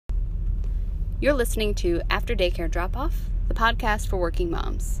You're listening to After Daycare Drop Off, the podcast for working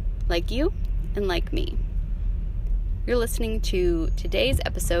moms, like you and like me. You're listening to today's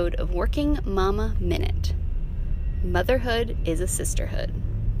episode of Working Mama Minute. Motherhood is a sisterhood.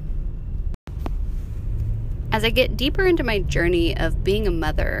 As I get deeper into my journey of being a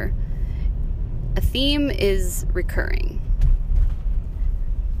mother, a theme is recurring.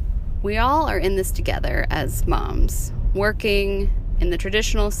 We all are in this together as moms, working in the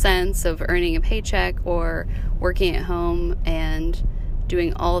traditional sense of earning a paycheck or working at home and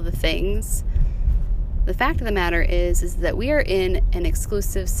doing all the things. The fact of the matter is that we are in an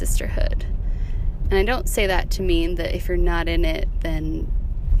exclusive sisterhood. And I don't say that to mean that if you're not in it, then,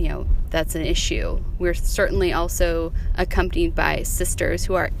 that's an issue. We're certainly also accompanied by sisters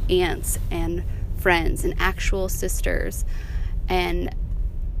who are aunts and friends and actual sisters. And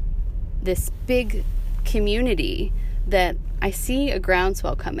this big community that I see a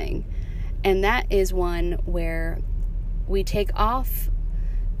groundswell coming, and that is one where we take off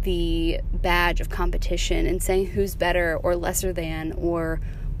the badge of competition and saying who's better or lesser than or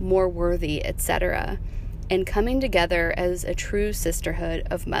more worthy, etc., and coming together as a true sisterhood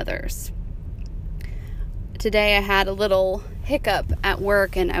of mothers. Today I had a little hiccup at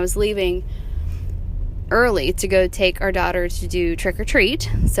work, and I was leaving early to go take our daughter to do trick-or-treat.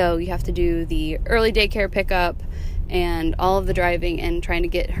 So you have to do the early daycare pickup and all of the driving and trying to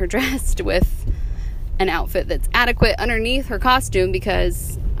get her dressed with an outfit that's adequate underneath her costume,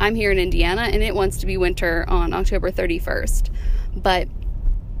 because I'm here in Indiana and it wants to be winter on October 31st. But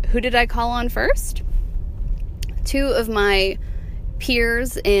who did I call on first? Two of my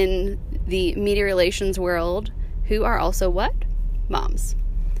peers in the media relations world who are also what? Moms.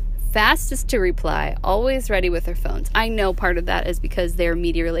 Fastest to reply, always ready with their phones. I know part of that is because they're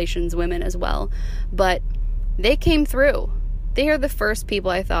media relations women as well, but they came through. They are the first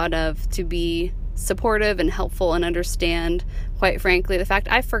people I thought of to be supportive and helpful and understand, quite frankly, the fact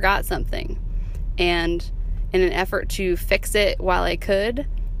I forgot something. And in an effort to fix it while I could,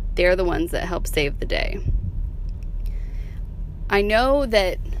 they're the ones that help save the day. I know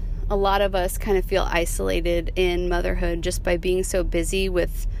that a lot of us kind of feel isolated in motherhood just by being so busy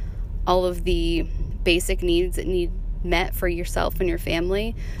with all of the basic needs that need met for yourself and your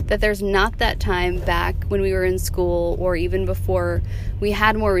family, that there's not that time back when we were in school or even before we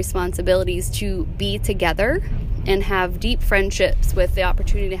had more responsibilities to be together and have deep friendships with the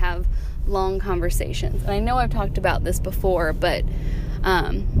opportunity to have long conversations. And I know I've talked about this before, but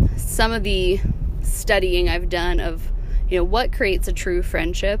some of the studying I've done of what creates a true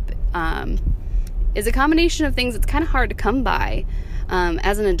friendship is a combination of things that's kind of hard to come by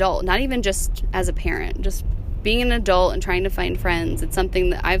as an adult, not even just as a parent, just being an adult and trying to find friends. It's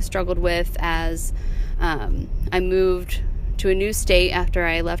something that I've struggled with as I moved to a new state after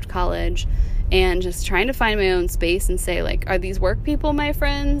I left college, and just trying to find my own space and say, are these work people my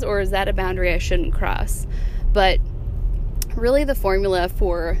friends, or is that a boundary I shouldn't cross? But really the formula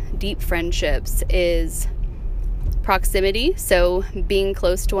for deep friendships is proximity, so being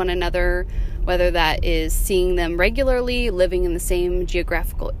close to one another, whether that is seeing them regularly, living in the same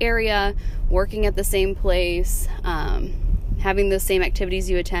geographical area, working at the same place, having the same activities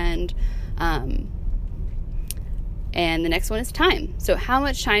you attend, and the next one is time. So how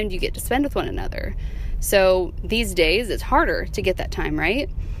much time do you get to spend with one another? So these days, it's harder to get that time,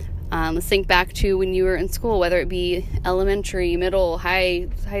 right? Let's think back to when you were in school, whether it be elementary, middle, high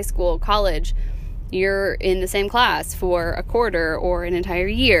school, college. You're in the same class for a quarter or an entire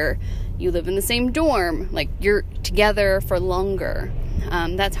year. You live in the same dorm. You're together for longer.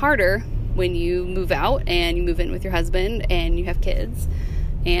 That's harder when you move out and you move in with your husband and you have kids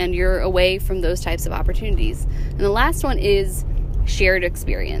and you're away from those types of opportunities. And the last one is shared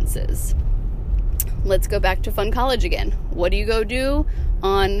experiences. Let's go back to fun college again. What do you go do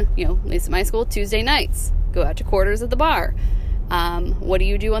on, at least at my school, Tuesday nights? Go out to quarters at the bar. What do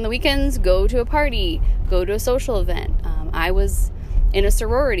you do on the weekends? Go to a party, go to a social event. I was in a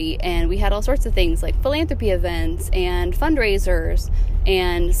sorority and we had all sorts of things like philanthropy events and fundraisers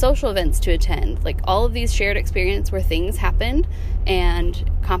and social events to attend. All of these shared experiences where things happened and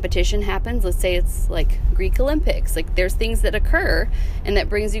competition happens. Let's say it's Greek Olympics. There's things that occur and that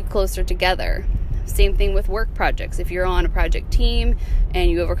brings you closer together. Same thing with work projects. If you're on a project team and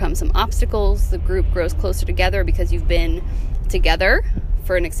you overcome some obstacles, the group grows closer together because you've been together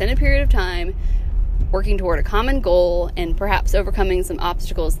for an extended period of time, working toward a common goal and perhaps overcoming some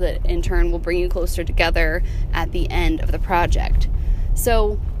obstacles that in turn will bring you closer together at the end of the project.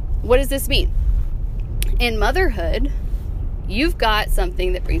 So what does this mean? In motherhood, you've got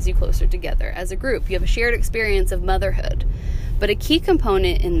something that brings you closer together as a group. You have a shared experience of motherhood. But a key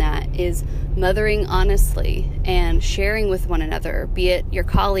component in that is mothering honestly and sharing with one another, be it your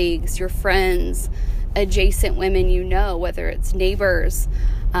colleagues, your friends, adjacent women you know, whether it's neighbors,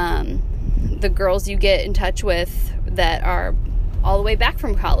 the girls you get in touch with that are all the way back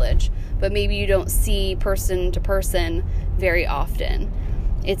from college, but maybe you don't see person to person very often.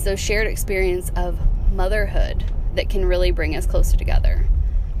 It's those shared experience of motherhood that can really bring us closer together.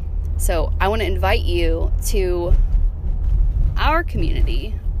 So I want to invite you to our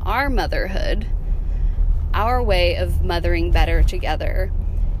community, our motherhood, our way of mothering better together,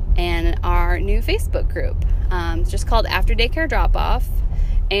 and our new Facebook group. It's just called After Daycare Drop Off.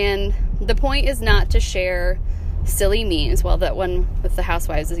 And the point is not to share silly memes. Well, that one with the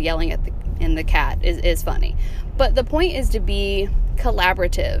housewives is yelling at the cat is funny. But the point is to be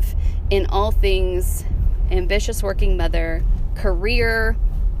collaborative in all things ambitious working mother, career,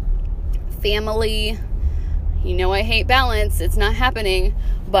 family. You know I hate balance. It's not happening.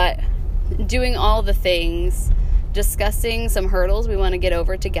 But doing all the things, discussing some hurdles we want to get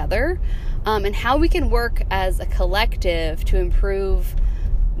over together, and how we can work as a collective to improve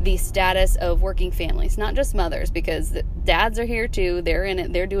the status of working families, not just mothers, because dads are here too. They're in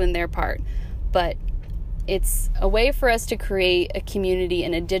it. They're doing their part. But it's a way for us to create a community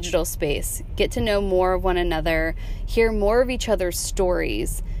in a digital space, get to know more of one another, hear more of each other's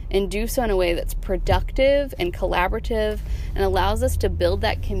stories, and do so in a way that's productive and collaborative and allows us to build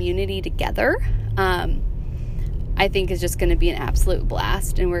that community together. I think is just going to be an absolute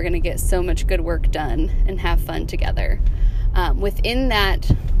blast, and we're going to get so much good work done and have fun together. Within that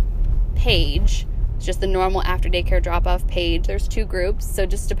page, it's just the normal After Daycare Drop-Off page. There's 2 groups, so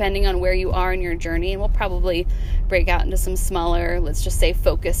just depending on where you are in your journey, and we'll probably break out into some smaller, let's just say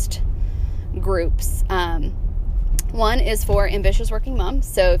focused groups. One is for ambitious working moms.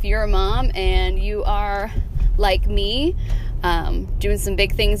 So if you're a mom and you are like me, doing some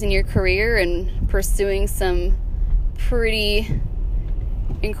big things in your career and pursuing some pretty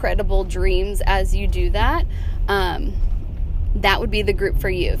incredible dreams as you do that, that would be the group for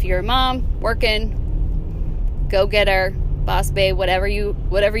you. If you're a mom, working, go-getter, boss babe, whatever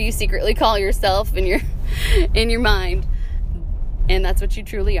you secretly call yourself in your mind, and that's what you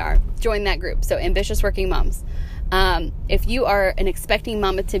truly are, join that group. So ambitious working moms. If you are an expecting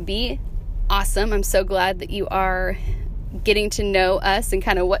mama to be, awesome. I'm so glad that you are getting to know us and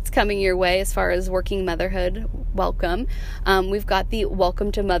kind of what's coming your way as far as working motherhood. Welcome. We've got the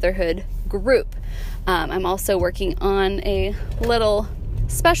Welcome to Motherhood group. I'm also working on a little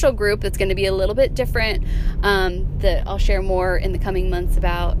special group that's going to be a little bit different, that I'll share more in the coming months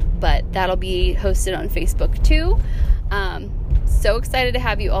about, but that'll be hosted on Facebook too. So excited to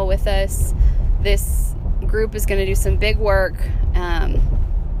have you all with us. This group is going to do some big work.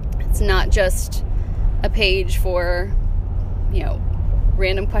 It's not just a page for,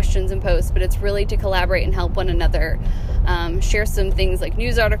 random questions and posts, but it's really to collaborate and help one another, share some things like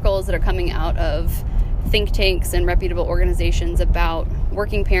news articles that are coming out of think tanks and reputable organizations about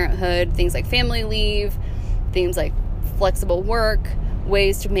working parenthood, things like family leave, things like flexible work,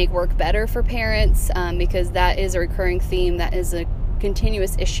 ways to make work better for parents, because that is a recurring theme. That is a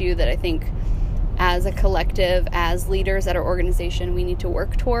continuous issue that I think as a collective, as leaders at our organization, we need to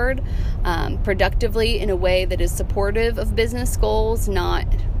work toward productively in a way that is supportive of business goals, not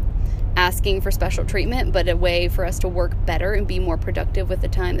asking for special treatment, but a way for us to work better and be more productive with the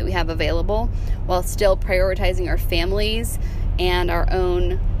time that we have available while still prioritizing our families and our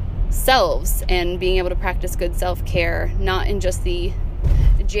own selves and being able to practice good self-care, not in just the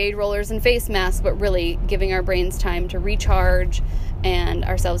jade rollers and face masks, but really giving our brains time to recharge and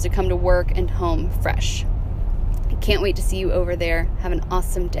ourselves to come to work and home fresh. I can't wait to see you over there. Have an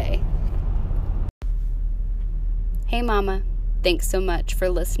awesome day. Hey mama, thanks so much for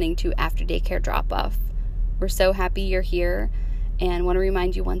listening to After Daycare Drop Off. We're so happy you're here and want to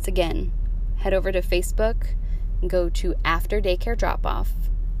remind you once again, head over to Facebook and go to After Daycare Drop Off,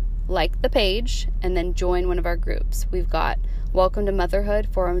 like the page, and then join one of our groups. We've got Welcome to Motherhood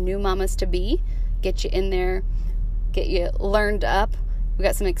for our new mamas to be. Get you in there, get you learned up. We've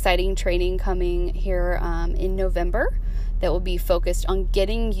got some exciting training coming here in November that will be focused on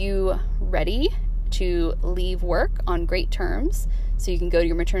getting you ready to leave work on great terms so you can go to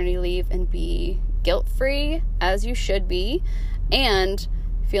your maternity leave and be guilt-free, as you should be, and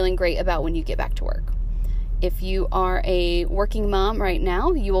feeling great about when you get back to work. If you are a working mom right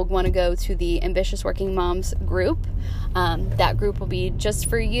now, you will want to go to the Ambitious Working Moms group. That group will be just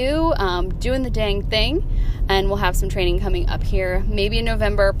for you, doing the dang thing, and we'll have some training coming up here, maybe in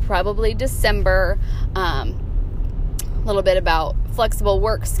November, probably December. a little bit about flexible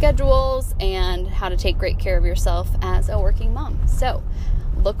work schedules and how to take great care of yourself as a working mom. So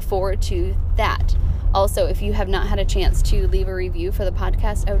look forward to that. Also, if you have not had a chance to leave a review for the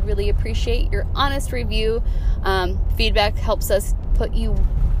podcast, I would really appreciate your honest review. Feedback helps us put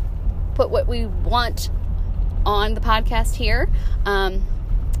what we want on the podcast here. I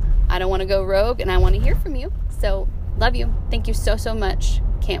don't want to go rogue, and I want to hear from you. So love you. Thank you so much.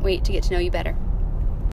 Can't wait to get to know you better.